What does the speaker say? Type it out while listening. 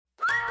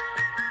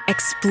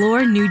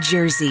Explore New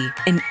Jersey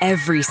in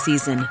every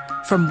season.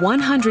 From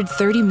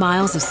 130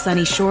 miles of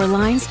sunny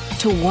shorelines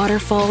to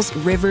waterfalls,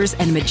 rivers,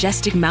 and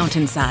majestic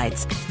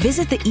mountainsides,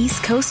 visit the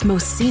East Coast's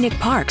most scenic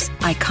parks,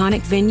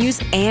 iconic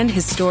venues, and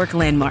historic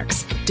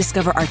landmarks.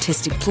 Discover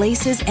artistic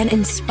places and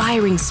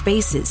inspiring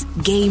spaces,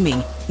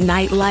 gaming,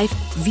 nightlife,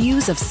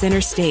 views of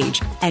center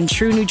stage, and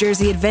true New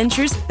Jersey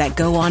adventures that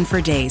go on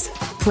for days.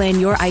 Plan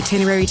your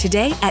itinerary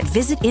today at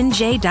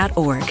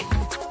visitnj.org.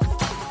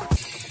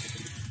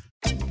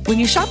 When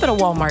you shop at a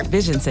Walmart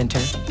Vision Center,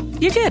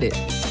 you get it.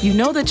 You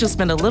know that you'll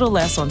spend a little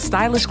less on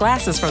stylish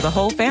glasses for the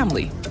whole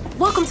family.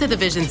 Welcome to the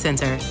Vision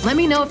Center. Let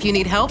me know if you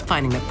need help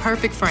finding the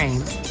perfect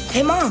frames.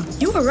 Hey, Mom,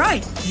 you were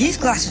right. These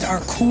glasses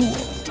are cool.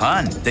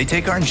 Hon, they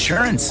take our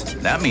insurance.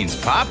 That means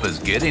Papa's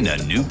getting a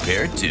new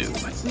pair, too.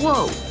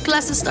 Whoa,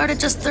 glasses start at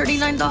just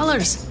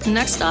 $39.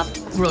 Next stop,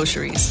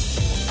 groceries.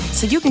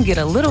 So you can get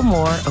a little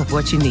more of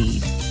what you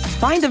need.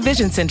 Find a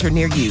Vision Center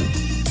near you.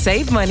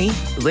 Save money,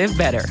 live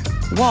better.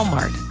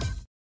 Walmart.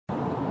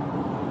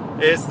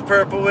 It's the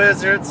Purple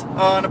Wizards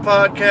on a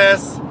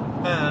podcast.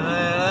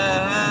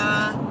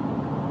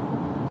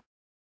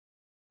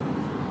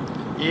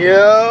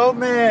 Yo,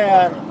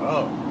 man.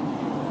 Oh,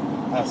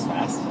 that was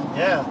fast.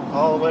 Yeah,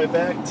 all the way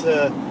back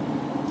to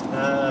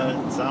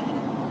something.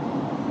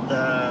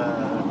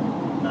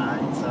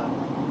 9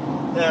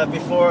 something. Yeah,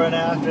 before and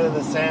after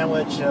the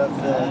sandwich of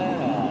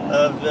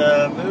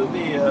the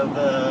movie of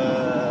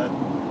the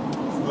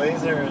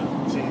Laser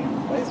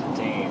Team. Laser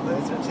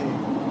Team.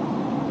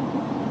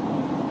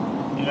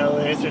 You know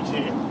Laser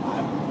Team?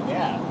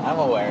 I'm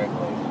aware of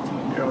Laser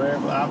Team. You're aware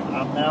of,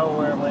 I'm now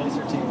aware of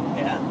Laser Team.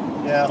 Yeah.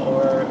 Yeah,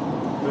 or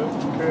Boot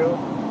Crew.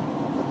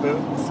 The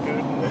Boot,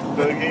 Scoot, and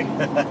Boogie.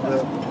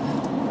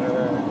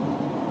 Or,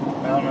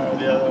 I don't know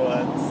the other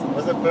ones.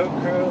 Was it Boot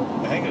Crew?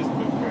 I think it was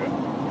Boot Crew.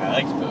 I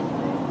liked Boot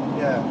Crew.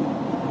 Yeah.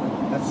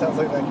 That sounds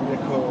like that could be a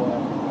cool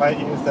one. Might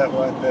use that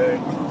one day.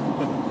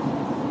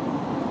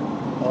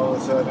 All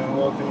of a sudden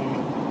we'll be a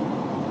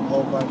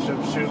whole bunch of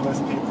shoeless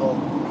people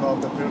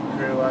called the Boot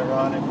Crew,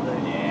 ironically.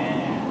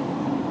 Yeah.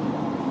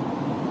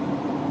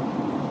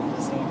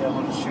 Just need to get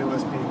one of the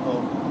shoeless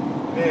people.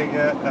 We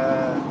get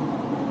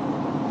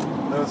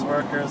those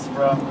workers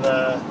from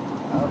the...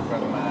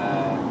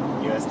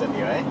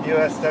 USWA?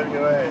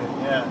 USWA,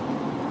 yeah.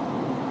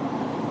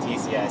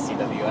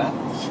 TCICWF?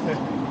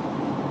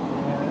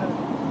 Yeah.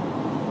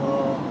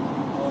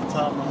 Little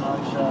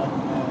tomahawk shot.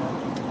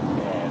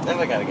 Yeah,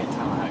 definitely gotta get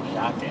Tomahawk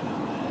Shotgun on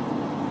that.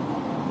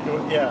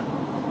 Yeah.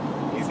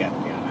 He's gotta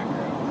be on our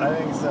crew. I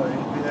think so.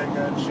 He'd be a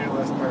good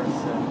shoeless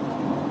person.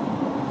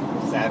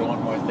 Just add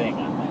one more thing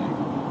on there.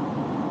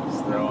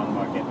 Just throw one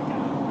more gimmick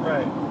on.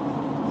 Right.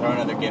 Throw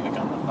another gimmick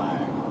on the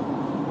fire.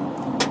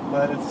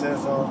 Let it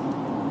sizzle.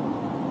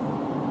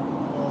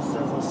 Little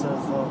sizzle,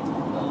 sizzle.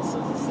 Little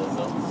sizzle,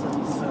 sizzle.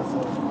 Sizzle,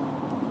 sizzle.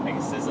 Make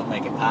it sizzle,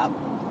 make it pop.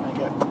 Make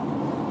it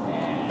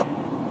And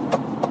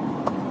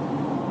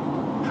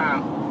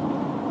pop.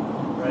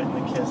 Right in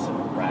the kisser.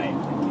 right in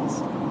the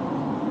kisser.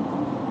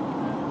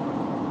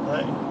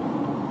 Like,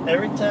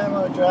 every time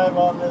I drive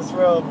on this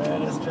road,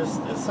 man, it's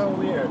so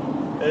weird.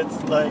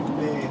 It's like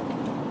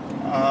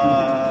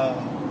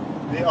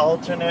the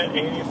alternate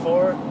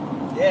 84.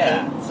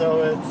 Yeah. And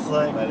so it's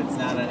like, But it's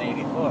not an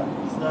 84.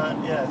 it's not.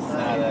 Yeah, It's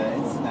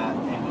not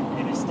an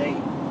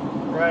interstate.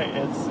 right.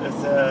 It's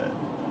a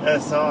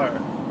SR.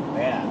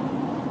 Yeah.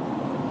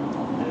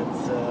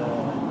 It's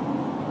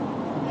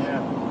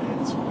yeah,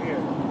 it's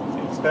weird.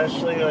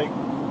 Especially like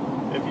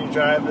if you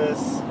drive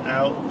this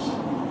out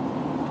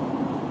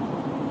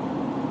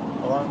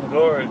along the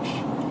gorge.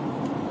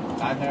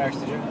 I've never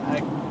actually driven.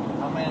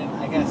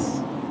 I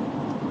guess.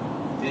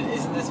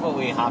 Isn't this what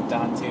we hopped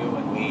onto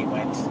when we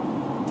went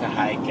to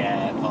hike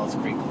at Falls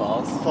Creek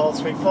Falls? Falls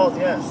Creek Falls,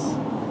 yes.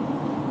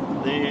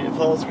 The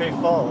Falls Creek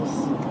Falls.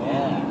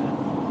 Yeah.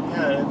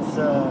 Yeah,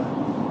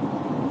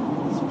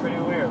 it's pretty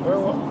weird. I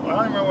don't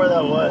remember where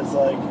that was.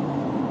 Like,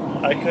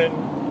 I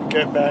couldn't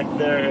get back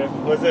there. It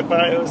was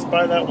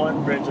by that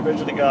one bridge, the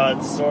Bridge of the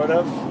Gods, sort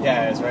of.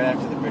 Yeah, it was right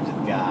after the Bridge of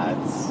the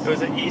Gods.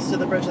 Was it east of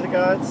the Bridge of the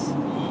Gods?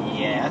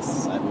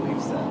 Yes, I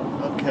believe so.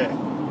 Okay.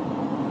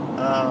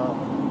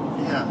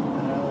 Yeah,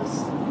 and it was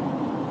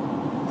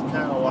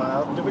kind of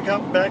wild. Did we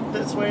come back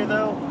this way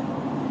though,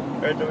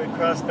 or did we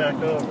cross back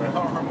over? I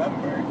don't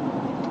remember. I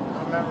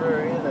don't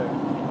remember either.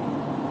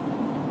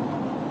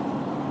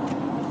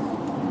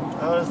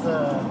 That was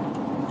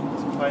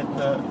quite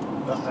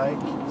the hike.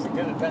 It was a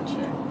good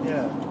adventure.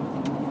 Yeah.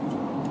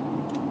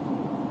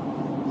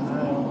 I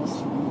almost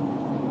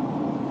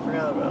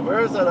forgot about.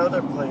 Where was that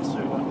other place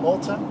we went?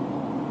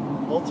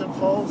 Moulton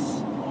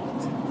Falls.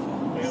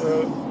 We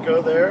would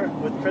go there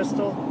with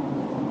Crystal.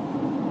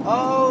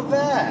 Oh,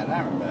 that! I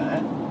remember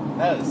that.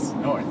 That was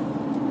north.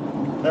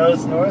 That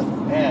was north?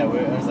 Yeah, it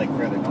was like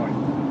further north.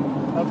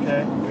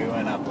 Okay. We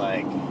went up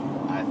like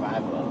I-5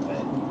 a little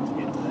bit to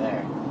get to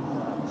there.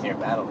 Near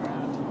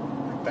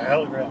Battleground.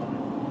 Battleground.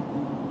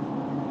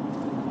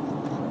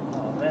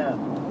 Oh man.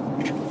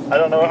 I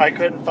don't know. I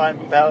couldn't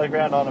find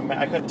Battleground on a map.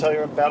 I couldn't tell you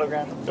where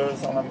Battleground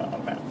goes on a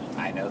map.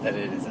 I know that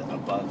it is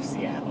above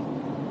Seattle.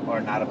 Or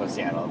not above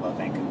Seattle, above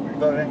Vancouver.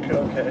 Above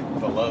Vancouver, okay.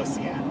 Below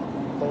Seattle.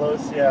 Below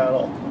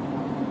Seattle.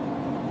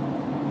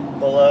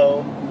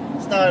 Below.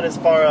 It's not as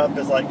far up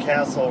as like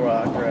Castle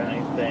Rock or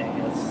anything.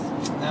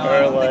 No, I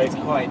don't think it's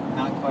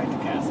not quite the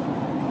castle.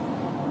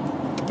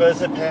 But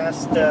is it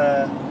past,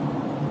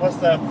 what's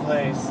that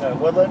place?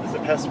 Woodland? Is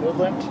it past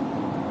Woodland?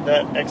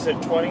 That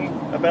exit 20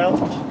 about?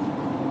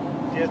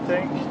 Do you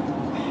think? I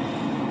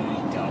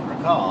don't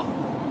recall.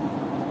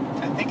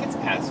 I think it's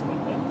past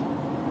Woodland.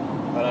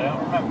 But I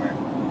don't remember.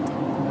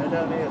 I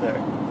don't either.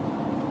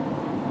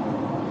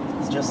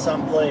 It's just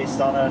some place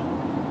on a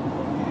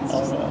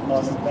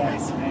map.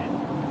 Man.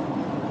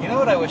 You know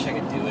what I wish I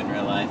could do in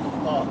real life?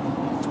 Oh.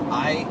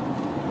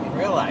 In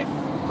real life,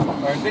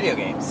 or in video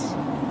games,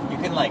 you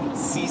can like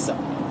see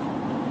something,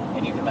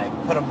 and you can like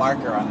put a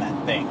marker on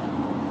that thing,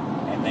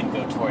 and then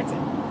go towards it,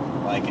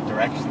 or like get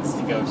directions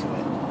to go to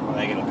it, or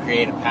like it'll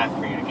create a path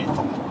for you to get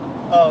to it.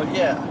 Oh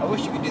yeah. I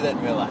wish you could do that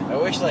in real life. I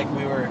wish like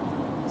we were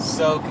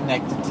so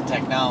connected to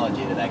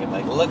technology that I could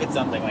like look at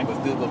something like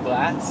with Google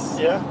Glass.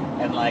 Yeah.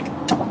 And like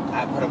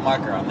I put a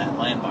marker on that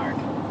landmark.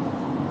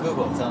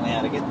 Google, tell me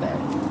how to get there.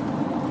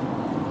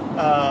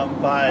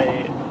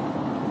 By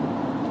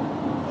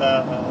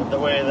the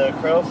way the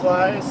crow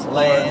flies?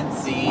 Land,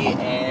 sea,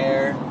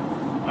 air.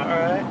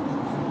 Alright.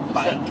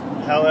 Bike.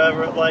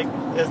 However, like,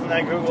 isn't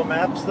that Google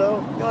Maps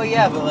though? Oh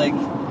yeah, but like,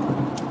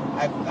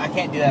 I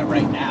can't do that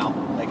right now.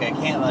 Like, I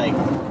can't like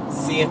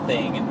see a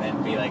thing and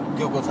then be like,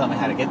 Google, tell me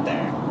how to get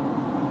there.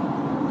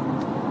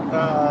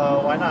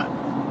 Why not?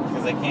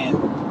 Because I can't,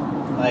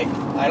 like,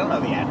 I don't know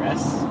the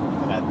address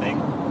for that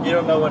thing. You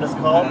don't know what it's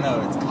called? I don't know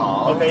what it's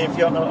called. Okay, if you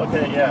don't know,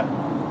 okay, yeah.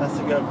 That's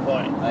a good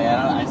point. Like,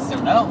 I just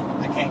don't know.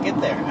 I can't get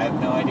there. I have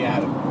no idea how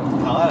to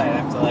call it. I'd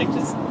have to like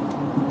just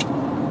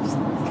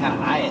kind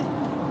of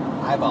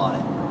eyeball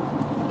it.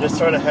 Just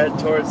sort of head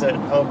towards it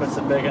and hope it's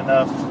a big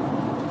enough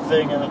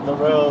thing and that the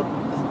road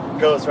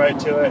goes right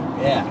to it.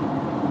 Yeah.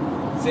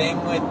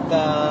 Same with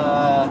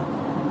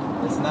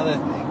there's another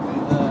thing.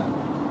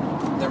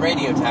 The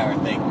radio tower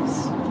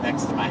things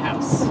next to my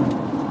house.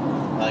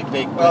 Like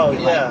big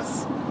lights. Yeah.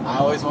 I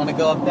always want to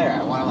go up there.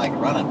 I want to like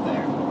run up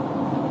there.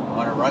 I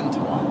want to run to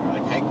one or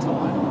like hike to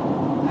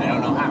one. I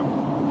don't know how.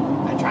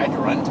 I tried to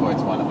run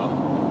towards one of them,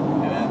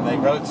 and then the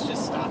roads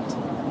just stopped.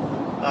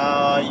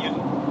 You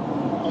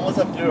almost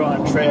have to do it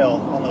on a trail,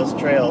 on those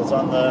trails,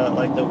 on the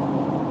like the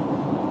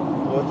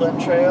Woodland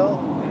Trail.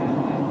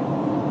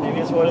 Mm-hmm. Maybe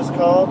is what it's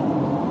called.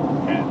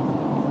 Okay.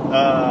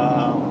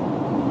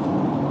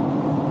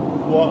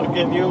 Well,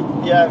 if you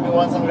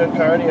want some good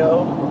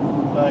cardio,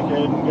 I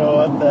can go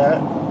up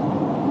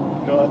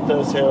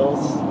those hills.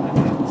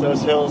 Mm-hmm.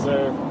 Those hills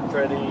are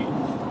pretty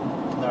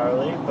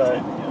gnarly, but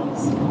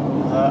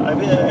I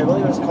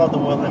believe it's called the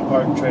Woodland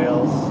Park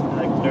Trails.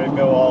 I can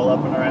go all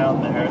up and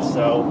around there,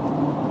 so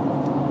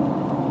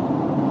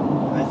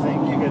I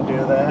think you could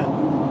do that.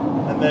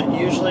 And then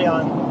usually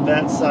on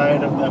that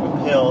side of the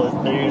hill,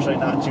 they're usually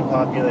not too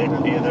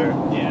populated either.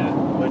 Yeah.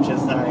 Which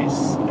is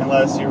nice,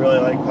 unless you really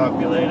like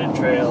populated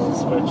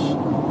trails, which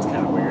it's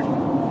kind of weird.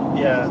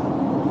 Yeah.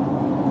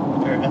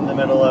 You're in the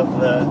middle of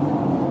the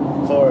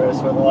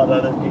forest with a lot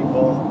of other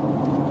people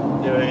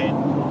doing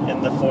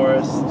in the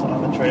forest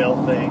on the trail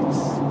things,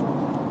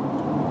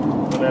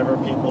 whatever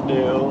people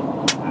do,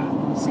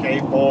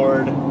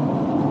 skateboard.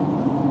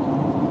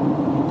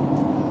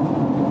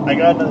 I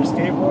got another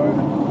skateboard.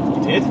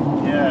 You did?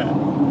 Yeah.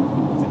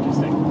 That's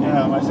interesting.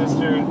 Yeah, my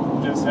sister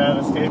just had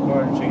a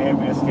skateboard and she gave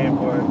me a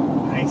skateboard.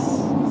 Nice.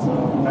 So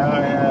now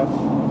I have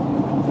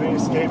 3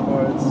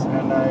 skateboards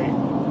and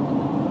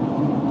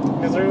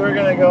because we were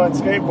going to go and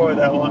skateboard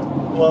that one,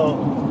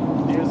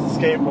 use the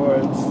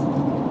skateboards.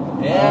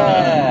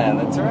 Yeah,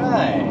 that's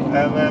right.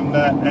 And then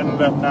that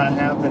ended up not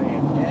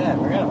happening. Yeah, I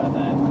forgot about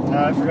that. No,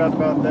 I forgot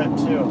about that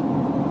too.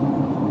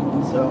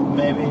 So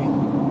maybe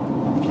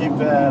keep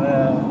that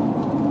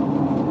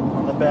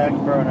on the back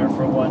burner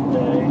for one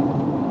day.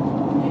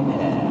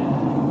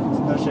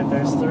 Yeah. Especially if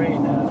there's 3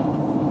 now.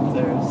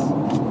 There's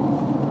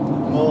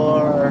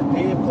more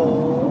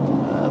people,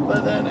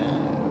 but then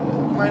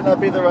it might not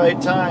be the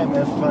right time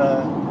if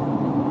I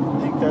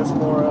think that's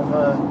more of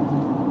a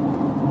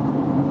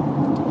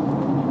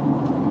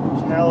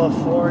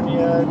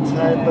California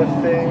type of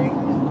thing.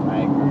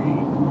 I agree.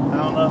 I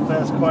don't know if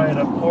that's quite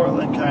a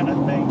Portland kind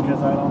of thing,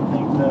 because I don't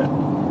think that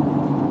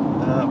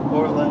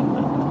Portland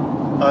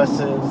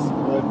buses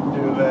would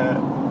do that.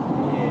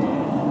 Yeah.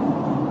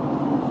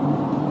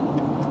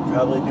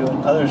 Probably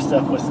doing other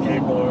stuff with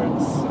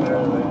skateboards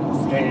rather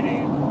than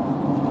skating.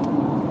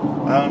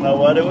 I don't know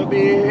what it would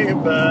be,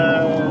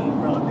 but it'd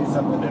probably be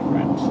something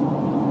different.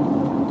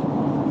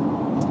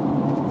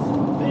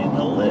 Being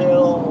a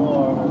little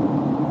more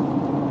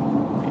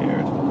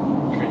weird,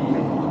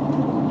 creepy.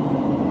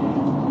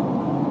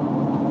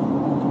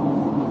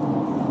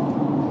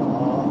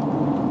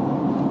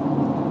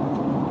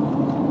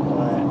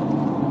 But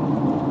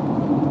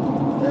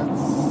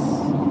that's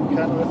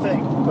kind of a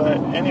thing. But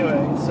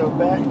anyway, so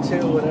back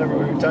to whatever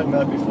we were talking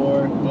about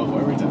before. What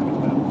were we talking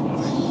about?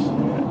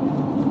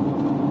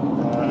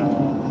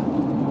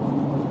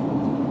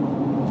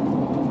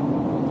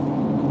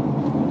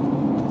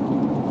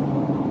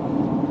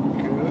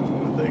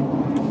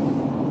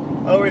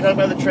 we're talking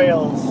about the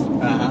trails.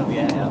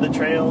 Yeah. The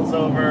trails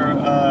over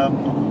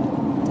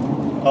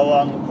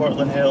along the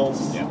Portland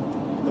Hills. Yeah.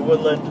 The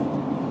Woodland.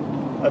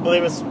 I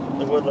believe it's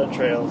the Woodland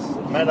Trails.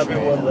 It might not be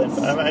Woodland.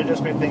 I might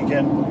just be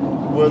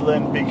thinking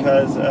Woodland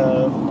because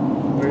of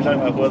we were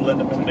talking about Woodland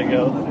a minute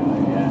ago.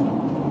 Yeah.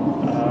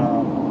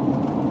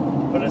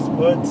 But it's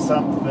Wood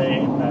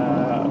something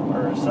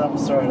or some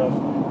sort of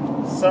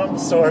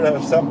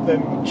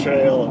something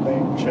trail,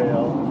 name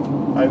trail.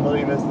 I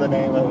believe is the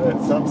name of it.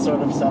 Some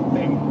sort of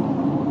something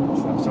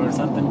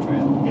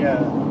trail. Yeah,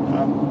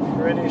 I'm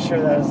pretty sure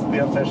that is the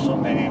official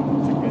name.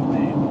 It's a good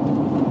name.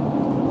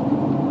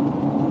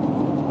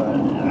 But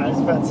I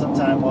spent some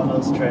time on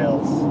those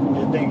trails.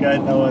 You'd think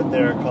I'd know what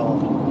they're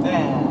called.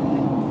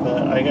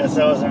 But I guess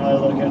I wasn't really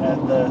looking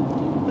at the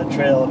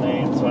trail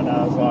names when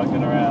I was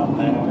walking around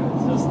there.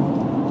 It's just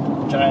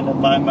trying to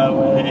find my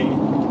way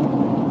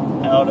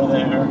out of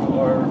there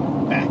or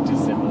Back to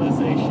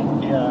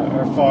civilization. yeah,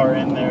 or far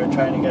in there,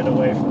 trying to get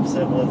away from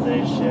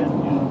civilization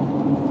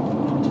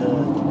to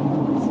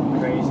some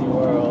crazy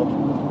world.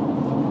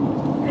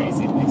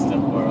 Crazy mixed up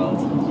world.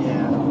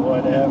 Yeah,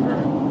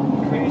 whatever.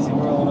 Crazy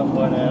world of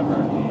whatever.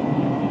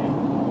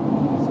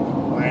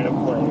 Quite a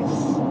place.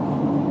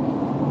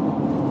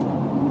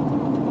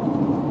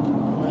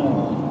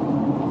 Well.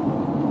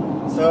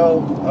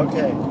 So,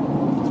 okay.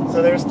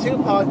 So there's 2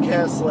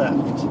 podcasts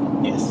left.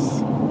 Yes.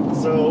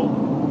 So,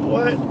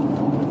 what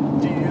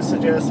do you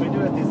suggest we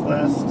do at these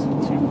last 2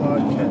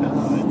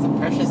 podcasts? It's a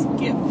precious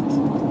gift.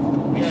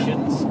 We Yeah.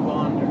 shouldn't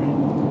squander it.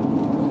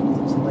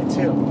 There's only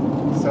 2.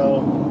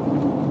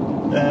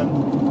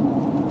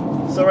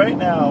 So right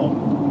now,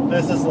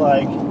 this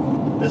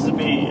would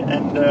be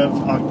end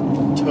of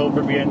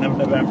October, beginning of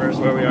November is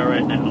where we are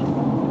right now.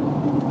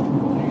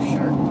 Are you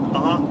sure?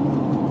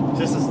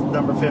 This is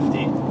number 50,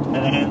 and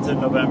it ends in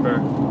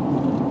November.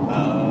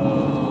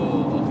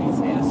 Oh, okay,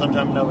 so yeah.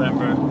 Sometime in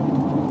November.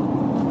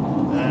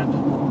 And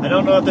I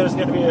don't know if there's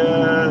going to be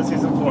a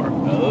season 4.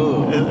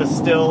 Oh. It's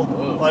still,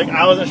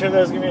 I wasn't sure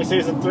there was going to be a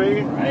season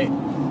 3. Right.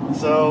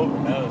 So,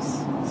 Who knows?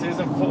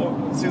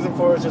 Season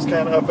 4 is just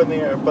kind of up in the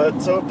air.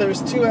 But so if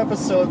there's 2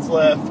 episodes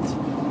left,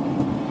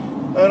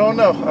 I don't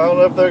know. I don't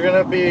know if they're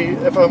gonna be,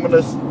 if I'm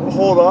gonna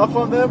hold off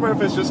on them, or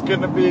if it's just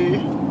gonna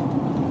be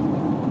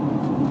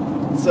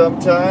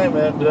sometime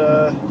and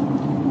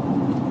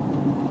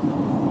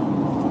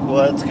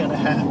what's gonna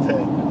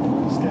happen?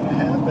 What's gonna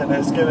happen?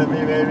 It's gonna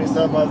be maybe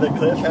some other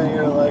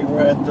cliffhanger, like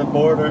we're at the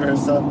border or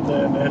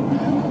something, and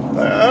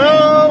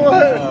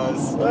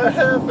what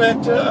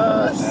happened to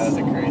us? That was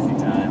a crazy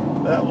time.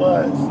 That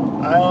was.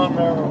 I don't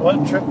remember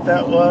what trip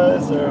that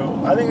was, or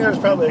I think there was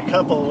probably a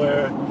couple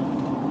where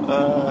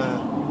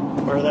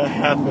that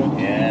happened.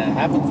 Yeah, it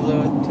happens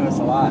to us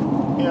a lot.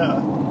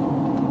 Yeah.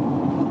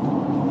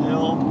 The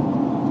old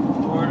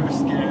border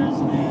scares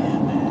me.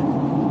 Man.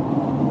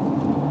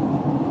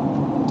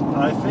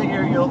 I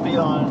figure you'll be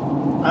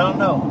on. I don't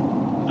know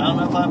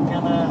if I'm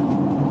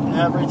gonna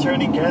have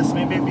returning guests.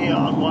 Maybe be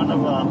on one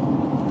of them.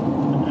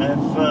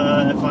 If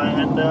I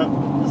end up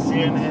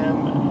seeing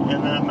him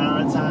in that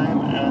amount of time,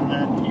 and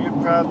then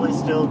you'd probably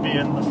still be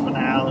in the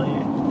finale.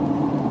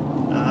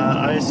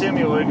 I assume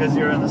you would because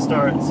you're in the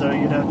start, so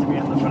you'd have to be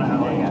in the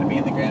finale. You gotta be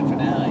in the grand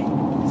finale.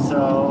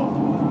 So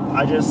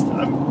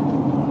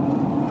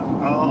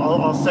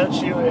I'll set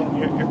you in.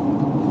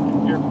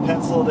 You're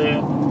penciled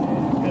in.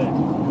 Yeah, good.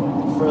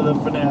 For the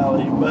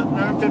finale, but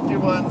number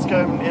 51's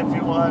coming if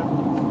you want.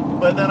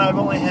 But then I've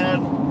only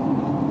had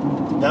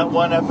that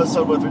one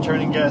episode with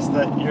returning guests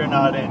that you're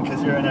not in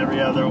because you're in every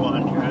other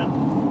one.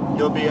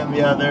 You'll be in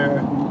the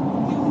other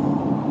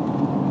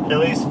at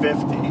least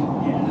 50.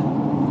 Yeah.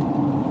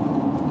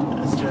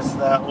 It's just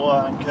that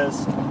one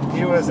because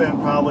he was in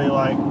probably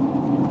like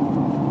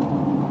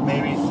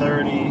maybe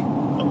 30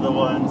 of the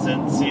ones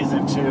in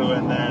season 2,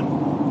 and then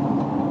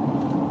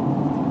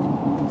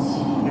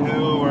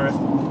 2 or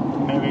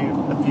maybe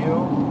a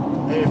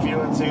few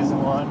in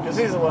season 1, because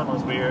season 1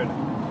 was weird.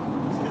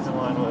 Season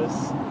 1 was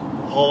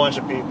a whole bunch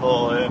of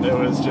people, and it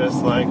was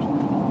just like,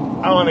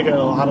 I want to get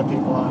a lot of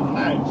people on, and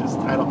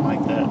I don't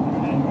like that.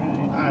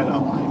 I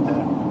don't like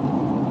that.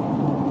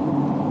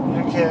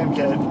 You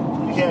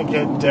can't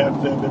get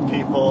depth into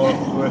people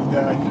with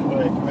that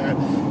quick, man.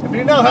 If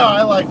you know how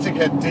I like to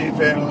get deep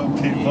in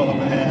with people,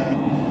 man.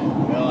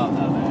 We all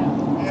know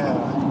that. Yeah,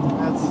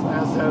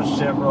 that's how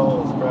shit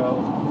rolls,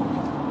 bro.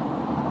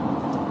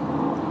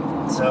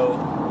 So,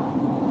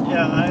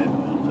 yeah, I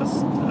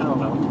don't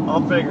know.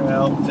 I'll figure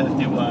out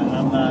 51.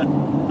 I'm not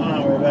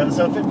worried about it.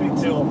 So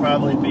 52 will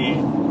probably be,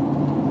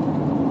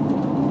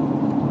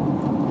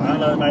 I don't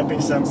know, there might be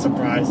some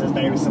surprises,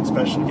 maybe some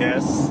special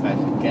guests.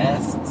 Special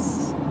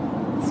guests,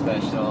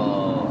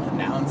 special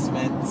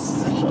announcements.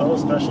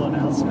 Special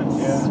announcements,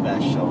 yeah.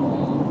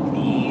 Special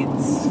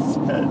needs.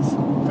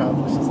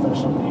 Probably some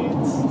special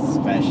needs.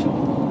 Special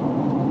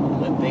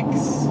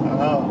Olympics.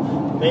 Oh,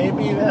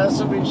 maybe that's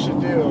what we should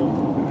do.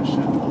 We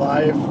should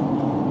live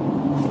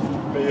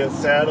via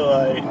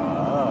satellite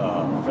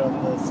from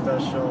the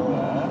Special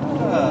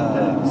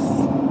Olympics.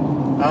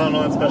 I don't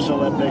know what Special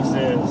Olympics is.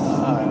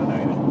 I don't know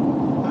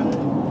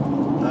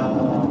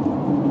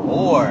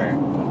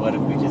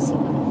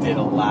did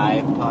a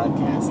live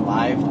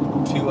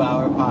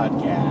 2-hour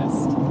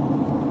podcast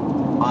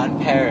on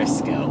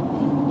Periscope.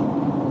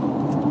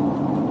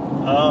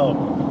 Oh,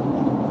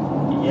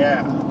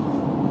 yeah.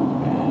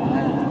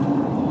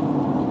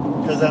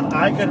 Because then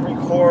I could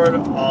record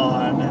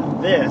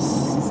on this.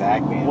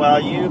 Exactly.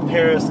 While you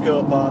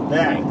Periscope on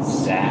that.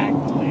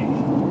 Exactly.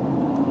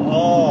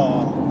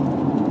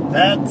 Oh,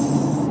 that's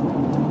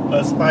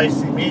a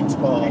spicy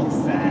meatball.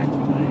 Exactly.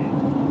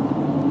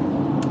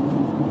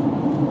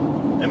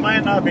 It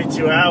might not be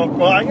 2 hours.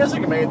 Well, I guess I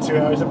can make it 2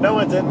 hours. If no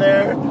one's in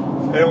there,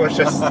 it was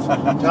just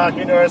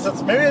talking to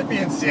ourselves. Maybe it'd be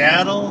in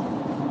Seattle.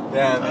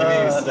 Yeah,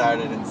 maybe we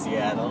started in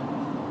Seattle.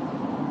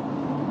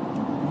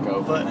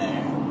 Go from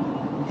there.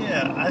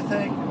 Yeah, I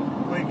think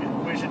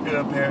we should do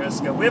a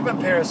Periscope. We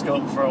haven't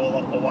Periscoped for a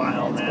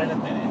while, It's man. been a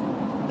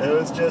minute. It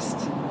was just...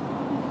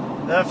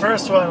 That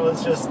first one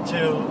was just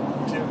too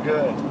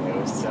good. It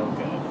was so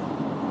good.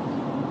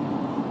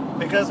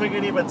 Because we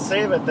could even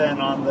save it then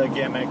on the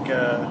gimmick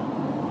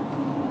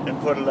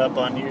and put it up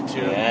on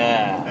YouTube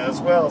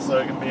as well, so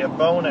it can be a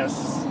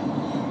bonus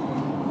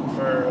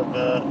for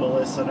the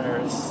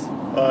listeners.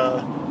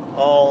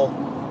 All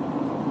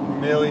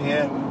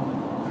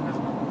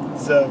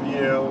millions of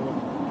you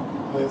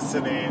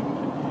listening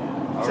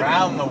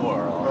around the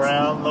world.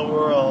 Around the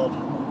world.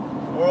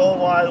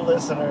 Worldwide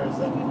listeners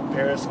and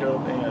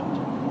Periscope and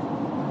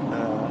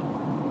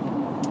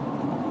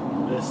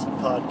this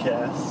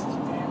podcast.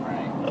 Damn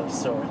right. Of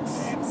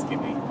sorts. Damn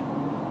Skippy.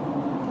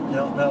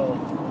 Don't know.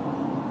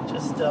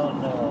 Just don't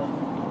know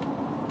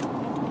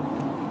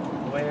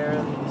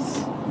where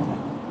these.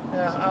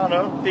 Yeah, I don't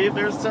know.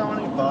 There's so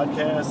many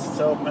podcasts,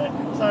 so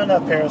not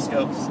enough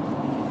Periscopes.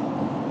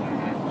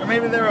 Or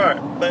maybe there are,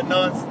 but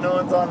no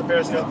one's on the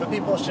Periscope. But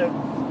people should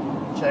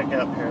check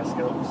out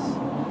Periscopes.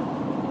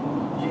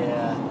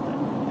 Yeah,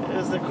 it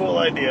is a cool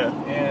idea.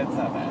 Yeah, it's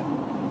not bad.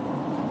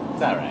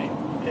 It's all right.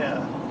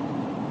 Yeah.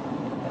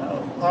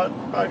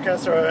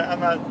 Podcasts are. I'm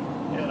not.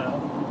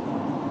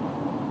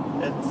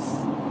 It's.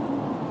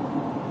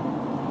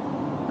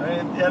 I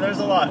mean, yeah, there's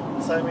a lot.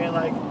 So I mean,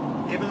 like,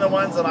 even the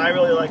ones that I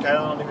really like, I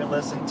don't even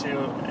listen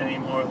to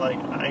anymore.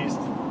 Like I used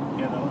to,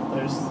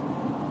 there's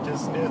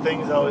just new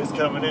things always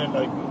coming in,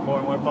 like more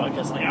and more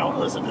podcasts. Like, I want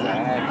to listen to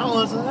that. I want to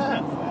listen to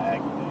that.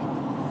 Exactly.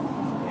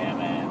 Yeah,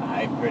 man.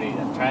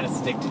 I'm trying to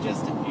stick to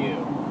just a few.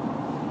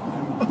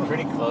 I'm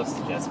pretty close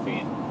to just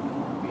being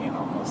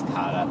almost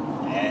caught up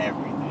with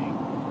everything.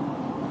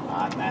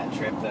 On that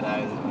trip that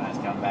when I was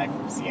coming back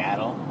from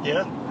Seattle.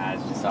 Yeah. I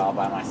was just all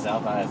by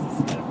myself. I was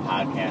listening to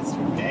podcasts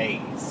for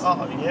days.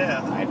 Oh,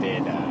 yeah. I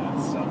did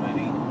so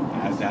many.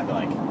 I was down to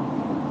I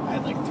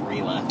had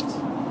 3 left.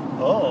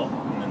 Oh.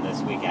 And then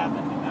this week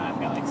happened, and now I've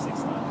got 6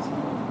 left.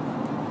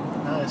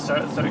 Now they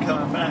start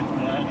coming back,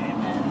 man. Hey,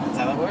 man, that's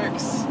how it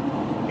works.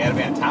 You gotta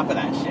be on top of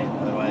that shit,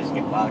 otherwise you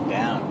get bogged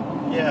down.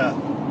 Yeah.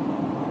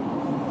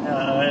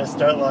 Yeah, I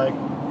start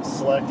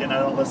selecting. I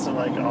don't listen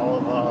all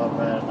of them,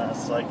 and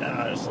it's I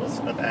just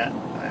listen to that.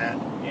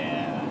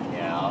 Yeah.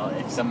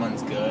 If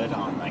someone's good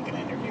on an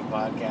interview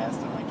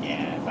podcast, I'm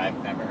if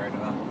I've never heard of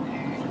them.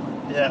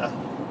 Yeah.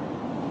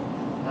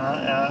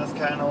 That's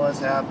kind of what's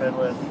happened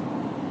with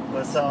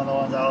some of the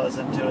ones I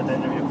listen to with the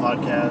interview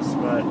podcasts,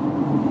 but.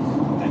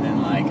 And then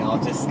I'll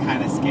just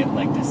kind of skip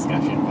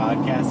discussion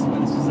podcasts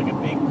when it's just a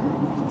big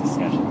group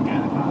discussion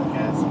kind of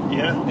podcast.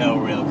 Yeah. No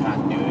real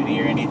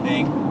continuity or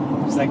anything.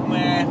 Just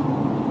meh.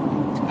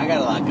 I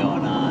got a lot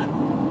going on.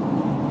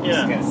 Yeah.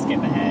 Just gotta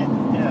skip ahead.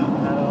 Yeah,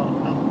 I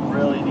don't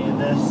really need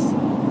this.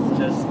 It's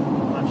just a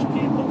bunch of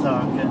people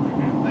talking.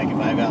 Mm-hmm. If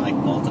I've got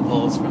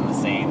multiples from the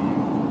same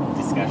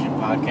discussion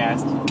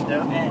podcast,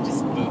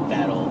 just boot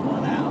that old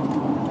one out.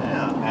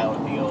 Yeah. Out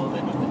with the old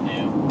and with the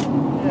new.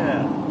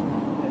 Yeah.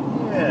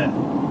 Yeah.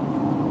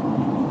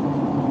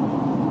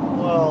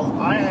 Well,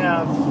 I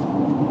have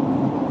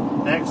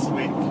next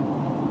week.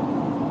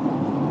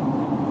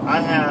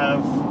 I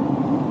have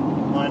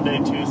Monday,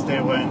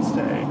 Tuesday,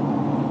 Wednesday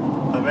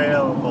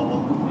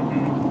available.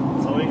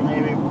 Mm-hmm. So we can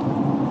maybe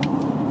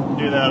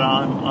do that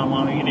on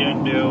what we can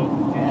even do.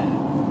 Yeah.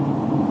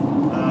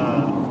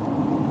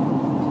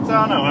 So I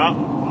don't know.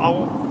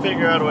 I'll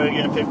figure out a way to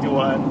get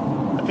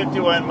 51. The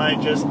 51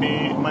 might just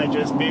be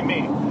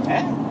me.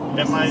 Yeah.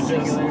 It might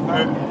just,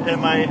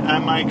 I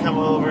might come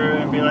over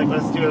and be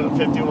let's do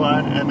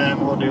 51, and then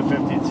we'll do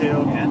 52.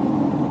 Yeah.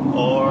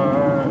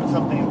 Or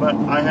something, but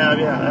I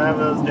have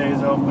those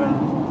days open,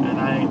 and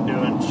I ain't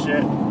doing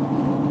shit.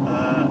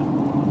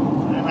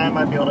 And I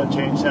might be able to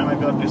change that. I might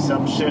be able to do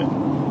some shit.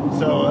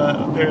 So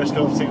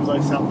Periscope seems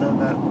like something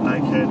that I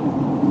could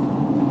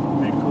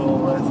be cool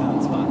with.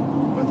 Sounds fun.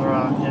 With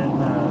rocking.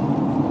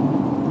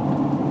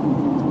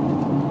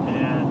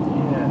 And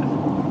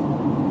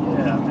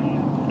man,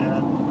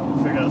 and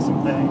figure out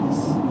some things.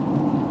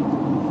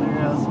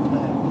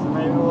 And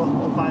maybe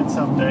we'll find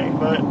someday,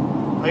 but.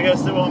 I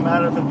guess it won't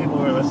matter for people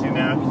who are listening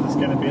now, because it's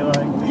going to be it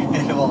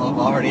will have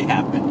already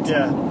happened.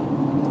 Yeah.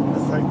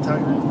 It's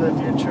talking into the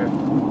future.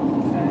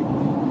 Okay.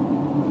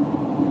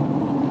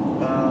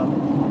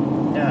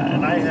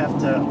 And I have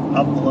to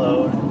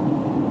upload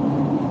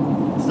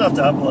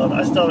still have to upload.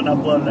 I still haven't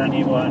uploaded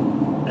any of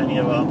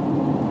them.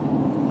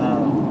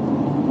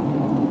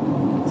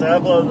 So I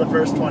uploaded the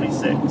first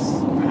 26.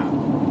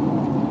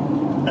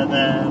 And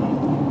then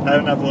I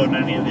haven't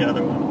uploaded any of the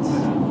other ones.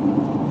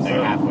 So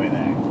you're halfway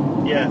there.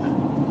 Yeah.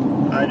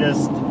 I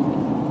just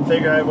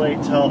figure I'd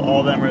wait till all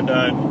of them are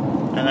done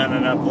and then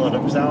I'd upload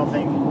them. Because I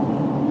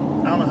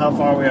don't know how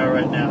far we are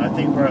right now. I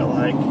think we're at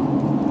like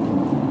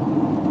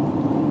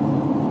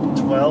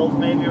 12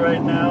 maybe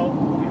right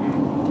now.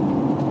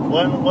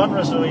 One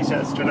was released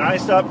yesterday. I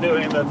stopped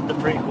doing the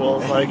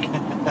prequels. Like,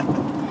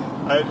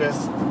 I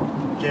just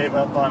gave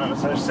up on them.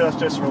 So it's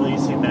just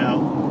releasing now.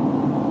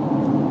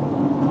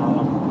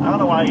 I don't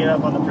know why I get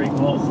up on the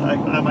prequels.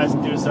 I might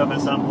do some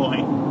at some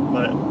point,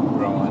 but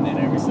Rolling in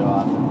every so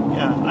often.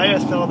 yeah, I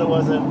just felt it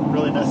wasn't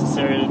really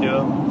necessary to do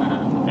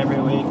them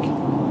every week.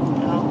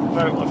 You know,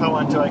 if I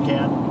want to, I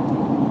can.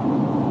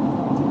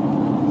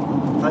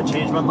 If I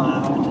change my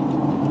mind,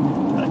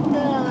 like,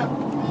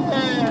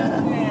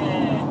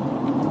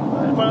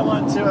 if I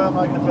want to, I'm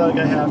not gonna feel like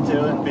I have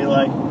to, and be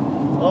like,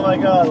 oh my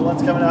god, the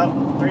one's coming out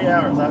in 3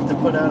 hours. I have to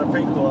put out a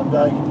prequel. And be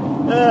like,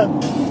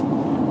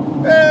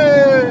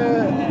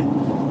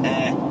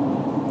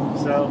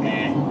 So,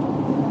 it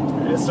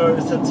just sort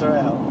of sits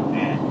around.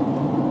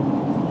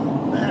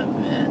 And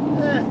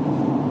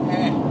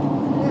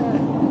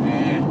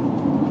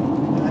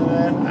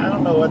then, I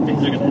don't know what these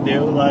are going to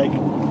do, like,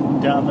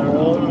 down the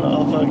road,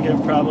 I'll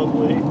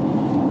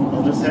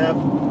just have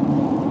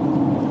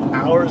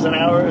hours and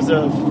hours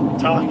of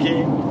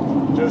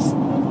talking, just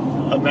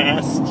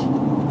amassed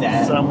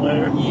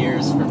somewhere.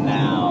 Years from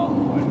now,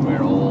 when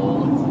we're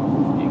old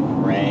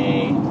and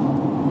gray.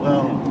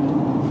 Well,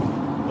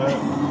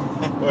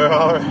 we're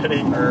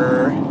already,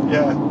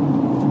 yeah,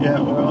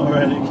 we're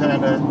already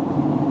kind of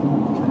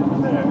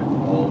there.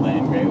 Old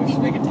and gray. We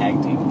should make a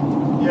tag team.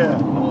 Yeah.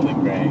 Old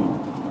and gray.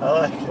 I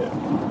like it.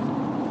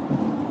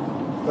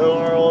 But when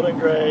we're old and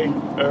gray,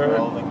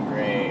 Old and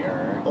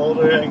grayer.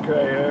 older and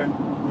grayer.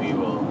 We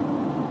will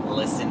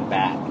listen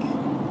back.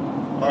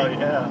 Oh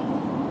yeah.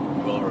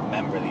 We will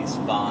remember these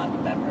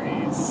fond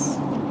memories.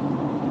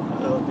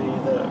 It'll be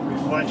the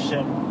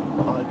Reflection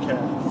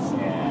podcast.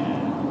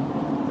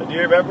 Yeah. Do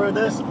you remember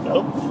this?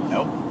 Nope.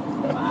 Nope.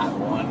 Not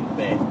one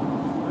bit.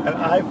 And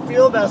I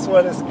feel that's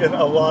what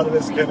a lot of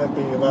it's gonna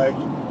be like.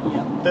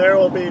 Yep. There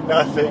will be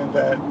nothing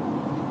that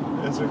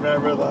is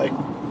remembered. Like,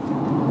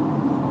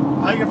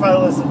 I can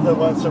probably listen to the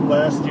ones from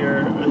last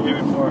year or the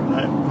year before, and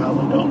I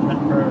probably don't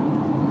remember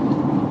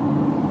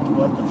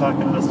what the fuck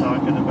I was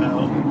talking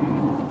about.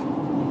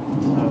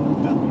 So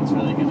nothing's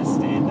really gonna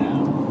stand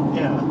out.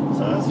 Yeah.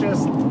 So it's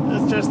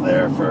just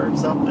there for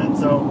something.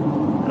 So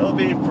it'll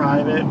be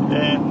private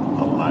in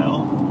a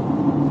while.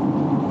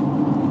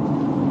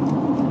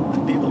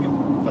 People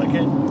can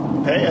fucking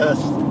pay us.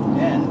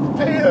 Yeah.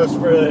 Pay us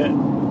for it.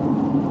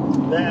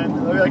 Then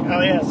they'll be like,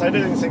 oh yes, I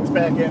did these things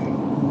back in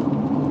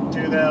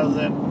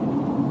 2000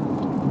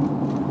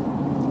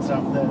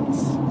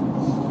 somethings.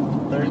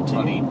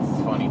 13.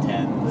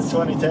 2010s. The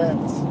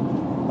 2010s.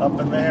 Up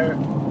in there.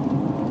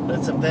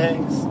 Did some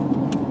things.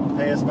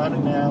 Pay us money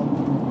now.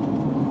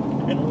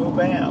 And woo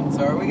bam.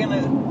 So are we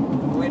gonna,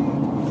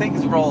 when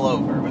things roll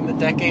over, when the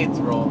decades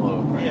roll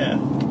over Yeah.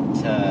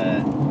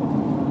 to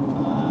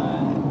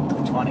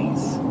the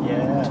 20s,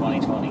 Yeah.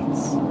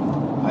 2020s,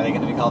 are they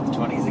gonna be called the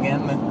 20s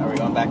again? Are we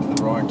going back to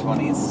the roaring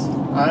 20s?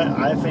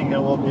 I think it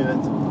will be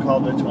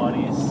called the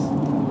 20s.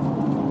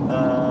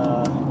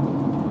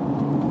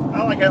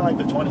 I like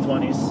the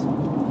 2020s.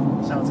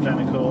 Sounds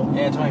kind of cool.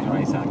 Yeah,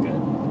 2020 sound good.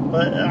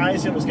 But I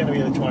assume it's going to be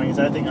the 20s.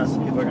 I think that's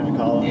what people are going to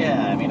call them.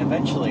 Yeah, I mean,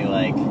 eventually,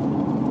 like,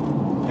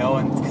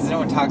 because no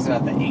one talks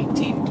about the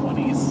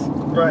 1820s.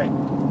 Right.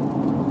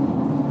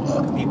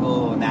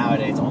 People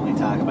nowadays only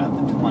talk about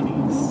the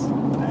 20s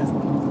as the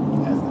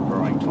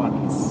roaring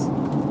 20s.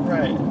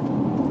 Right.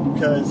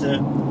 Because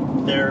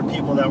there are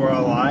people that were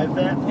alive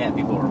then. Yeah,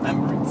 people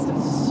remember it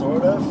still.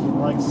 Sort of.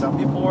 Like, some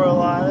people were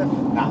alive.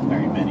 Not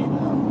very many,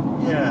 though.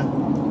 Yeah.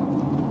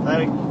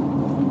 Like,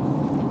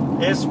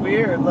 it's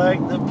weird.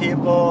 Like,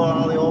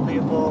 all the old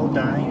people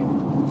dying.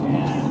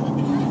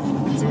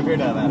 Yeah. It's weird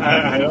how that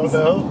I don't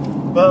know.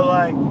 But,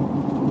 like,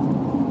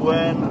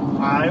 when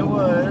I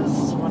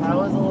was a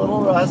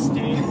little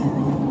rusty.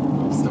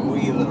 Just a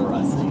wee little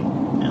rusty.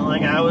 And,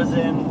 like, I was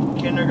in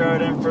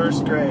kindergarten,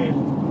 first grade.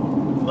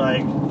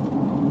 Like,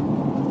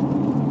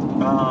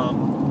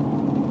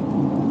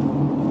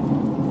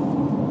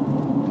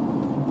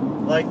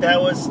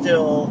 that was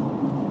still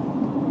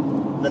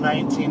the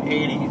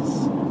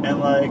 1980s. And,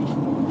 like,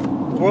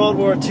 World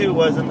War II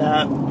wasn't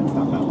that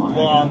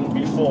long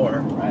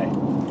before. Right.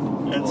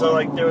 And so,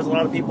 like, there was a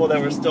lot of people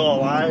that were still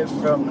alive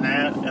from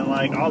that. And,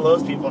 like, all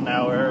those people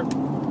now are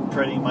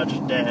pretty much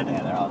dead.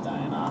 Yeah, they're all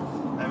dying off.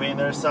 I mean,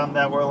 there's some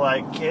that were,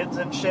 like, kids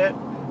and shit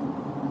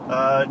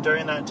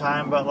during that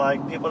time. But,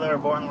 like, people that were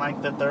born in,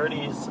 like, the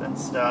 30s and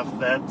stuff,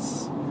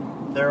 that's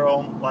their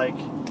own, like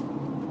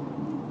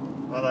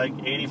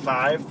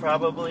 85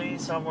 probably,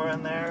 somewhere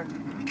in there.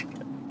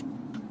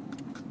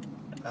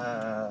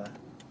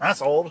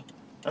 That's old.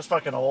 That's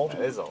fucking old.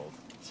 That is old.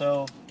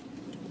 So,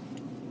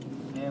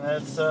 mean,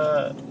 that's,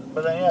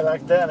 but then, yeah,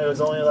 back then it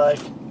was only like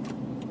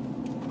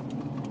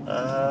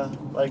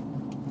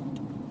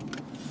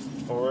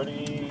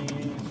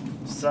 40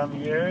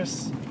 some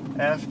years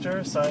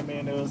after. So, I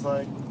mean, it was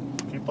like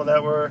people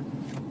that were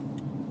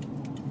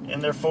in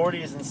their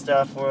 40s and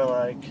stuff were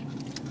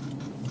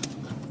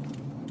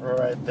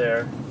right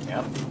there.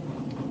 Yep.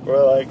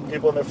 Where like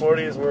people in their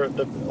 40s were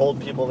the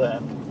old people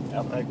then.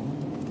 Yep. Like,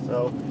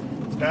 so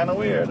it's kind of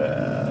weird.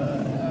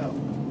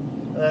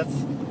 That's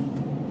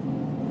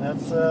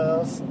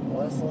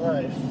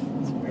life.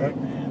 It's weird,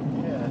 man.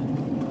 Yeah,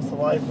 that's the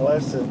life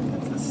lesson.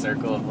 It's the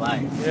circle of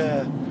life.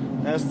 Yeah,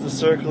 that's the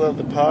circle of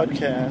the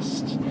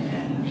podcast.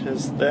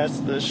 Because that's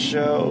the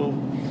show,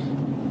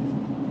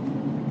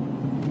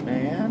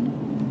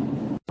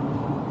 man.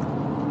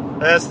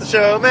 That's the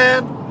show,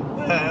 man.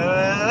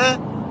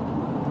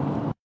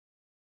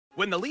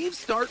 When the leaves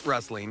start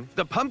rustling,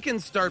 the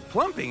pumpkins start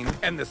plumping,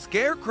 and the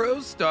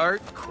scarecrows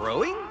start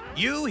crowing,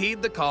 you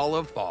heed the call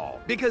of fall,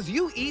 because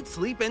you eat,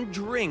 sleep, and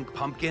drink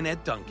pumpkin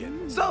at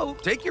Dunkin'. So,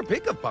 take your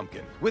pick of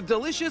pumpkin with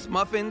delicious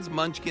muffins,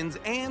 munchkins,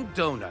 and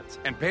donuts,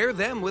 and pair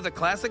them with a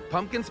classic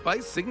pumpkin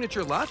spice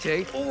signature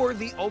latte or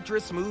the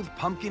ultra-smooth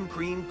pumpkin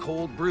cream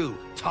cold brew,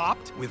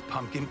 topped with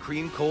pumpkin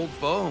cream cold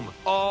foam,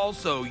 all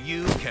so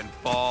you can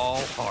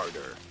fall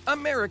harder.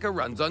 America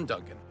runs on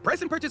Dunkin'.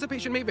 Price and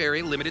participation may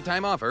vary. Limited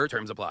time offer.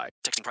 Terms apply.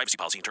 Texting privacy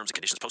policy and terms and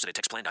conditions posted at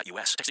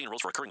textplan.us. Texting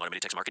enrolls for recurring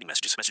automated text marketing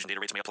messages. Message and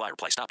data rates may apply.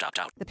 Reply stop to opt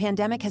out. The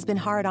pandemic has been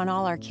hard on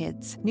all our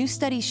kids. New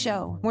studies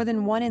show more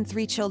than 1 in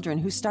 3 children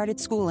who started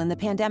school in the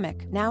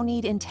pandemic now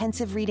need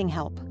intensive reading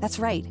help. That's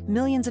right.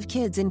 Millions of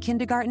kids in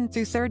kindergarten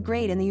through 3rd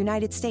grade in the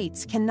United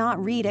States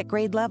cannot read at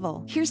grade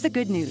level. Here's the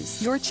good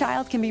news. Your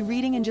child can be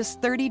reading in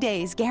just 30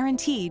 days,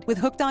 guaranteed, with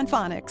Hooked on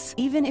Phonics.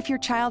 Even if your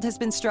child has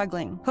been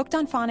struggling, Hooked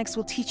on Phonics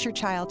will teach your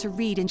child to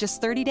read in just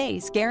 30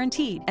 days,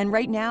 guaranteed. And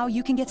right now,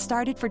 you can get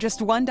started for just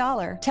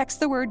 $1. Text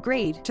the word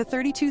GRADE to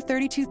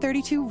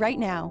 323232 right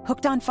now.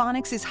 Hooked on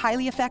Phonics is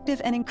highly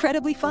effective and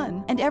incredibly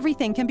fun. And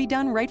everything can be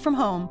done right from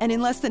home and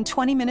in less than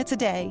 20 minutes a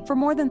day. For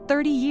more than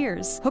 30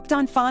 years, Hooked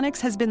on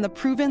Phonics has been the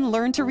proven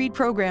learn-to-read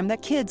program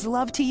that kids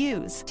love to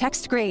use.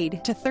 Text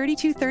GRADE to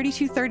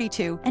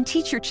 323232 and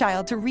teach your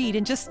child to read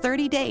in just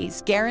 30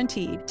 days,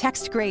 guaranteed.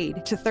 Text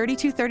GRADE to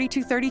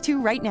 323232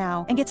 right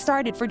now and get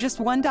started for just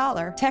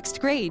 $1.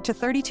 Text GRADE to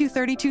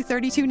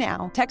 323232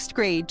 now. Text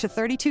GRADE to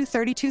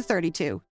 323232.